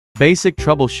Basic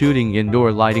troubleshooting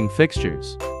indoor lighting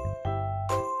fixtures.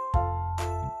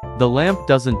 The lamp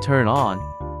doesn't turn on.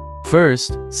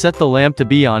 First, set the lamp to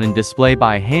be on and display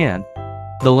by hand.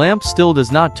 The lamp still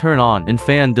does not turn on and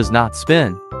fan does not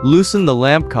spin. Loosen the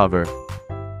lamp cover.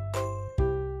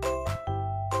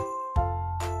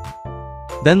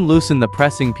 Then loosen the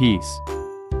pressing piece.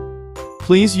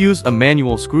 Please use a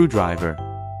manual screwdriver.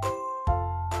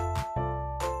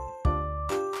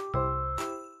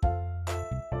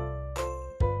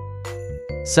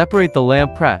 Separate the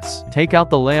lamp press. Take out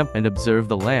the lamp and observe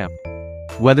the lamp.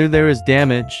 Whether there is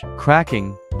damage,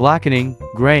 cracking, blackening,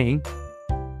 graying.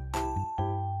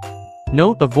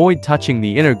 Note: avoid touching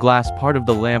the inner glass part of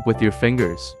the lamp with your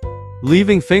fingers.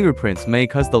 Leaving fingerprints may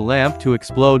cause the lamp to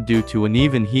explode due to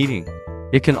uneven heating.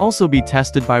 It can also be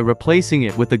tested by replacing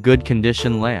it with a good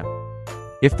condition lamp.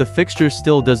 If the fixture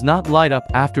still does not light up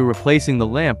after replacing the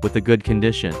lamp with a good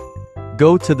condition,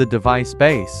 go to the device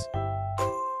base.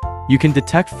 You can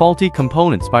detect faulty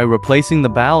components by replacing the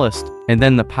ballast and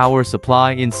then the power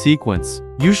supply in sequence.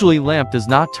 Usually lamp does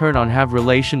not turn on have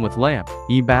relation with lamp,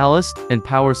 ballast, and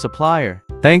power supplier.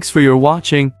 Thanks for your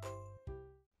watching.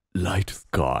 Light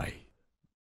sky.